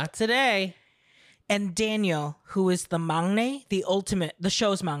 Not today. And Daniel, who is the mangne, the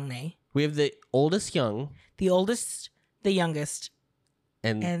show's mangne. We have the oldest young. The oldest, the youngest,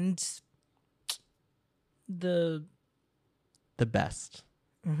 and the best.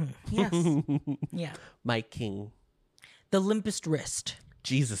 Mm-hmm. Yes. Yeah. My king. The limpest wrist.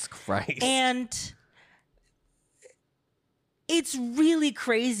 Jesus Christ. And it's really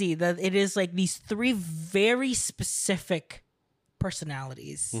crazy that it is like these 3 very specific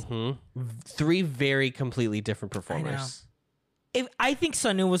personalities. Mm-hmm. 3 very completely different performers. I think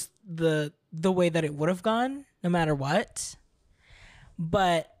Sunu was the way that it would have gone, no matter what.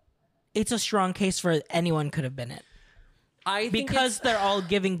 But it's a strong case for anyone could have been it. Because they're all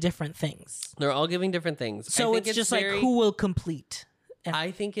giving different things. They're all giving different things. So it's just like, who will complete?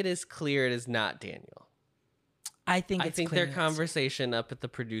 I think it is clear it is not Daniel. I think their conversation up at the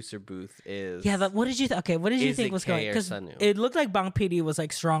producer booth is... Yeah, what did you think? Okay, what did you think was going? Because it looked like Bang PD was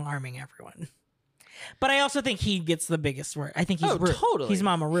like strong arming everyone. But I also think he gets the biggest word. I think he's Ru. Totally. He's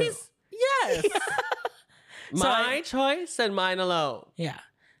Mama Ru. Yes. My choice and mine alone. Yeah.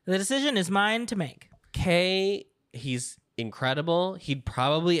 The decision is mine to make. K, he's incredible. He'd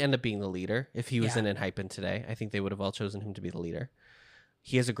probably end up being the leader if he was in Enhypen today. I think they would have all chosen him to be the leader.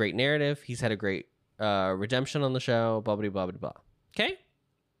 He has a great narrative. He's had a great redemption on the show. Blah, blah, blah, blah, blah. Okay?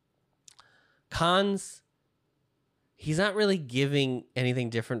 Cons, he's not really giving anything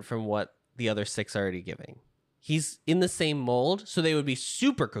different from what the other 6 are already giving. He's in the same mold, so they would be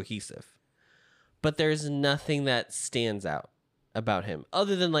super cohesive. But there's nothing that stands out about him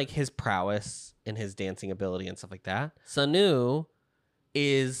other than like his prowess and his dancing ability and stuff like that. Sunu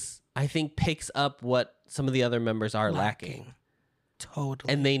is, I think, picks up what some of the other members are lacking.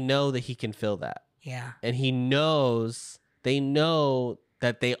 Totally. And they know that he can fill that. Yeah. And they know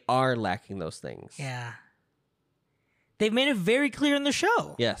that they are lacking those things. Yeah. They've made it very clear in the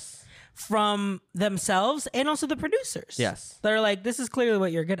show. Yes. From themselves and also the producers. Yes. They're like, this is clearly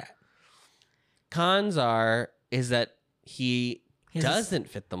what you're good at. Cons is that he doesn't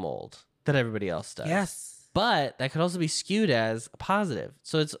fit the mold that everybody else does. Yes. But that could also be skewed as a positive.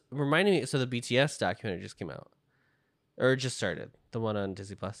 So it's reminding me, so the BTS documentary just came out. Or just started. The one on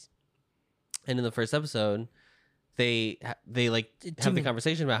Disney Plus. And in the first episode, they like have the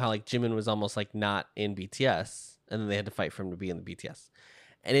conversation about how like Jimin was almost like not in BTS. And then they had to fight for him to be in the BTS.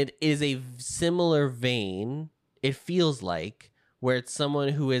 And it is a similar vein, it feels like, where it's someone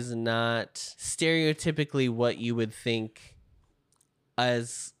who is not stereotypically what you would think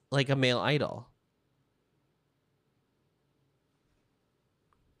as like a male idol.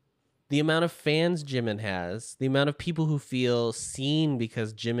 The amount of fans Jimin has, the amount of people who feel seen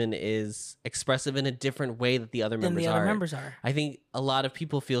because Jimin is expressive in a different way that the other members are. I think a lot of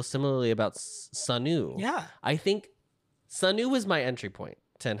people feel similarly about Sunu. Yeah. I think Sunu was my entry point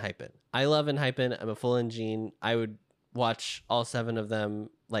to Enhypen. I love Enhypen. I'm a full Engine. I would watch all 7 of them,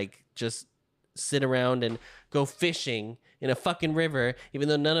 like just sit around and go fishing in a fucking river, even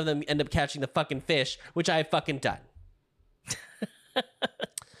though none of them end up catching the fucking fish, which I have fucking done.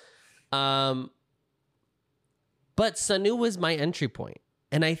 But Sunu was my entry point.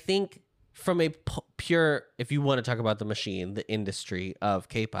 And I think from a pure, if you want to talk about the machine, the industry of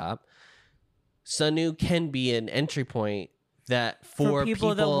K-pop, Sunu can be an entry point that for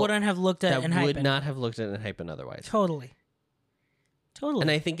people that wouldn't have looked at that would not have looked at Enhypen otherwise. Totally.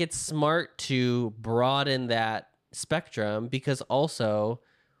 And I think it's smart to broaden that spectrum because also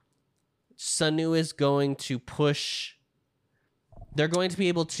Sunu is going to push. They're going to be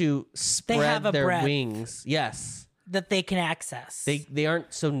able to spread their wings. Yes. That they can access. They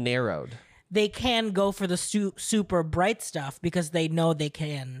aren't so narrowed. they can go for the super bright stuff because they know they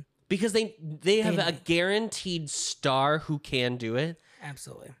can. Because they have a guaranteed star who can do it.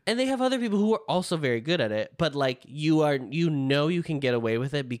 Absolutely. And they have other people who are also very good at it, but like you can get away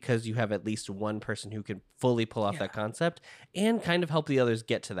with it because you have at least one person who can fully pull off that concept and kind of help the others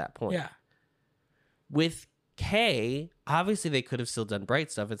get to that point. Yeah. With Kay, obviously they could have still done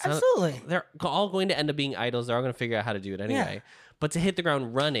bright stuff. It's Absolutely. They're all going to end up being idols. They're all going to figure out how to do it anyway. Yeah. But to hit the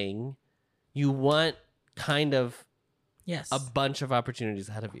ground running, you want kind of a bunch of opportunities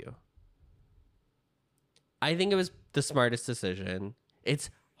ahead of you. I think it was the smartest decision. It's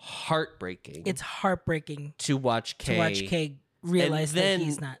heartbreaking. It's heartbreaking to watch Kay realize that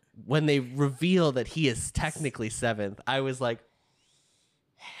he's not. When they reveal that he is technically 7th, I was like,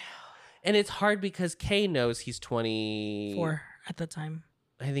 and it's hard because Kay knows he's 24 at the time.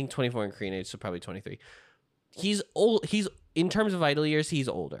 I think 24 in Korean age, so probably 23. He's old. He's in terms of idol years, he's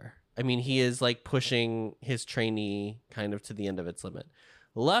older. I mean, he is like pushing his trainee kind of to the end of its limit.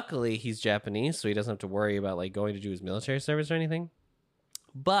 Luckily, he's Japanese, so he doesn't have to worry about like going to do his military service or anything.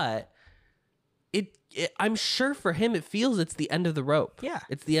 But I'm sure for him, it feels it's the end of the rope. Yeah,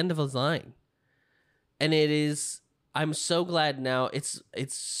 it's the end of his line, and it is. I'm so glad now. It's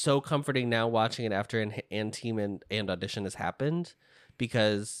so comforting now watching it after and team and audition has happened,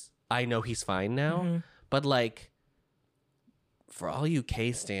 because I know he's fine now. Mm-hmm. But like, for all you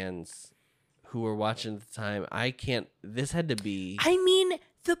K stans who were watching at the time, I can't. This had to be. I mean,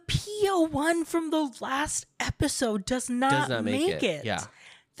 the PO1 from the last episode does not make it. Yeah,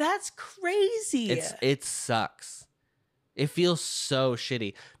 that's crazy. It sucks. It feels so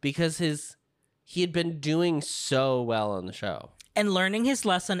shitty because he had been doing so well on the show and learning his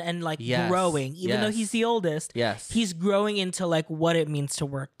lesson and like growing, even though he's the oldest. Yes, he's growing into like what it means to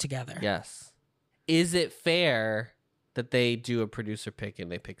work together. Yes, is it fair that they do a producer pick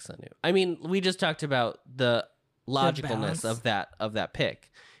and they pick Sunwoo? I mean, we just talked about the logicalness of that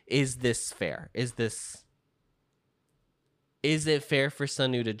pick. Is this fair? Is it fair for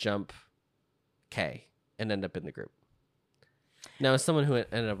Sunwoo to jump Kay and end up in the group? Now, as someone who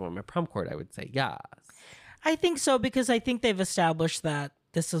ended up on my prom court, I would say yes. I think so, because I think they've established that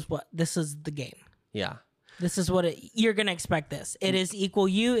this is the game. Yeah. This is what you're going to expect this. It is equal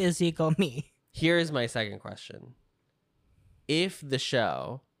you is equal me. Here is my second question. If the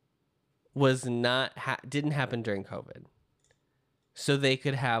show was didn't happen during COVID, so they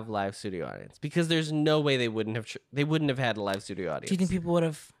could have live studio audience, because there's no way they wouldn't have had a live studio audience. Do you think people would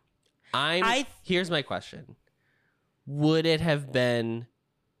have? Here's my question. Would it have been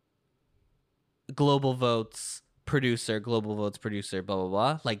Global Votes producer, blah, blah,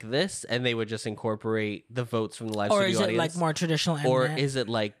 blah, like this, and they would just incorporate the votes from the live studio audience? Or is it like more traditional? Or is it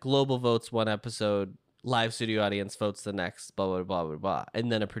like Global Votes one episode, live studio audience votes the next, blah, blah, blah, blah, blah,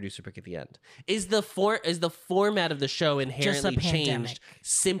 and then a producer pick at the end? Is the format of the show inherently changed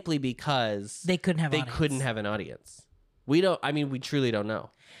simply because they couldn't have an audience? We truly don't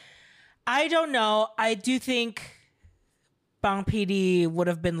know. I don't know. I do think Bang PD would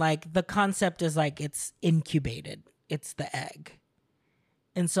have been like, the concept is like it's incubated. It's the egg.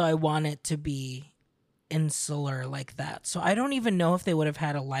 And so I want it to be insular like that. So I don't even know if they would have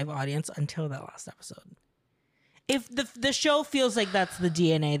had a live audience until that last episode. If the show feels like that's the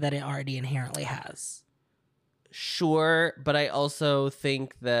DNA that it already inherently has. Sure, but I also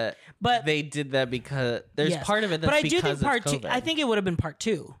think that they did that because there's part of it that's but I because do think part it's COVID. 2, I think it would have been part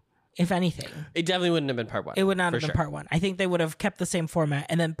 2. If anything, it definitely wouldn't have been part 1. It would not have been part 1. I think they would have kept the same format,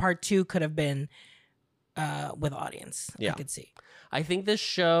 and then part 2 could have been with audience. Yeah. I could see. I think this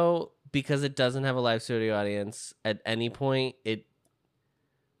show, because it doesn't have a live studio audience at any point,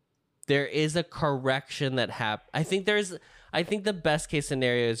 there is a correction that happens. I think the best case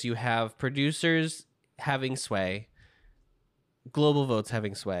scenario is you have producers having sway, Global Votes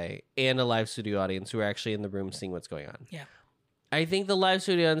having sway, and a live studio audience who are actually in the room seeing what's going on. Yeah. I think the live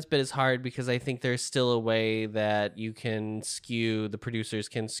studio audience bit is hard because I think there's still a way that you can the producers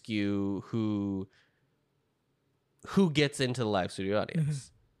can skew who gets into the live studio audience.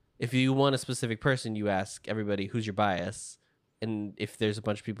 Mm-hmm. If you want a specific person, you ask everybody, who's your bias? And if there's a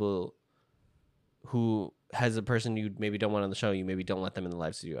bunch of people who has a person you maybe don't want on the show, you maybe don't let them in the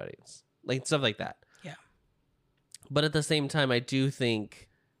live studio audience. Like stuff like that. Yeah. But at the same time, I think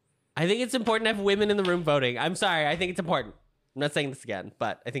it's important to have women in the room voting. I'm sorry. I think it's important. I'm not saying this again,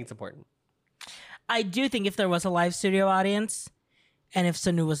 but I think it's important. I do think if there was a live studio audience and if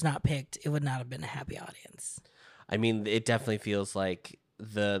Sunwoo was not picked, it would not have been a happy audience. I mean, it definitely feels like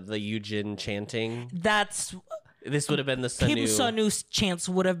the Yoojin chanting. This would have been the Kim Sunu. Sunu's chance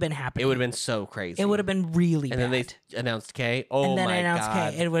would have been happening. It would have been so crazy. It would have been really And bad. then they announced K. Oh and then my announced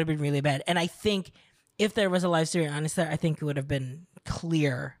God. K. It would have been really bad. And I think if there was a live studio audience there, I think it would have been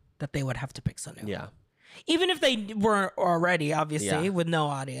clear that they would have to pick Sunu. Yeah. Even if they weren't already, obviously, Yeah. with no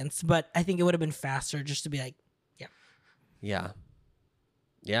audience. But I think it would have been faster just to be like, Yeah.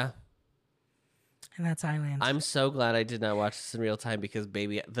 Yeah. and that's Island. I'm so glad I did not watch this in real time because,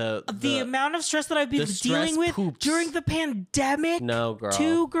 baby, the amount of stress that I've been the stress dealing with poops. during the pandemic. no, girl.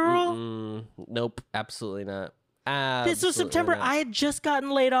 Too, girl. Nope. Absolutely not. This was September. Not. I had just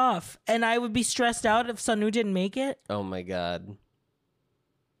gotten laid off, and I would be stressed out if Sunu didn't make it. Oh my God.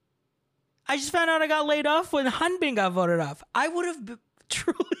 I just found out I got laid off when Hanbin got voted off. I would have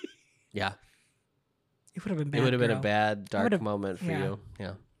truly. Yeah. It would have been bad. It would have been a girl. bad, dark would've- moment for yeah. you.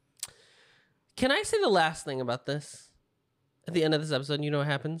 Yeah. Can I say the last thing about this? At the end of this episode, you know what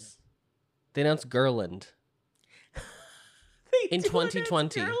happens? They announced Gerland. They In do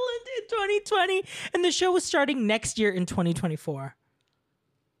 2020. announce Ireland in 2020, and the show was starting next year in 2024.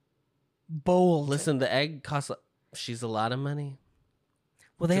 Bold. Listen, the egg costs. She's a lot of money.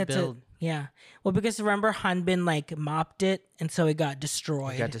 well, they to had build. to. Yeah. Well, because remember Hanbin like mopped it, and so it got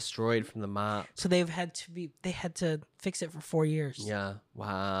destroyed. It got destroyed from the mop. so they had to fix it for 4 years. Yeah.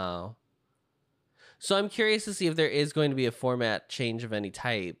 Wow. So I'm curious to see if there is going to be a format change of any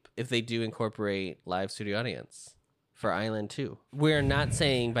type if they do incorporate live studio audience for Island 2. We're not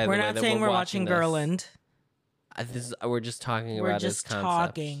saying, by the We're way, not that saying we're watching watching Gerland. We're just talking We're about just its concept.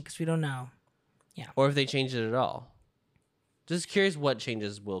 talking because we don't know. Or if they change it at all. Just curious what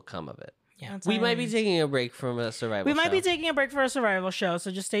changes will come of it. Yeah, it's We might be Ireland. taking a break from a survival We might show. be taking a break for a survival show,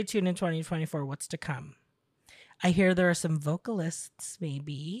 so just stay tuned in 2024. What's to come? I hear there are some vocalists.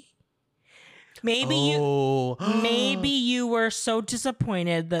 Maybe Oh. you were so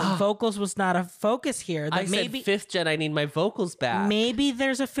disappointed that vocals was not a focus here. That I maybe said 5th gen, I need my vocals back. maybe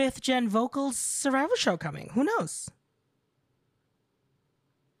there's a 5th gen vocals survival show coming. Who knows?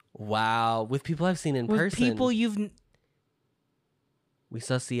 Wow. With people I've seen in With person. people We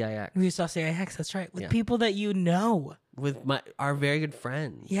saw CIX. you saw CIX. That's right. With Yeah. people that you know. With our very good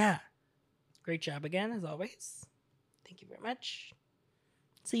friends. Yeah. Great job again, as always. Thank you very much.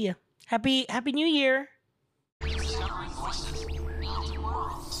 See ya. Happy New Year.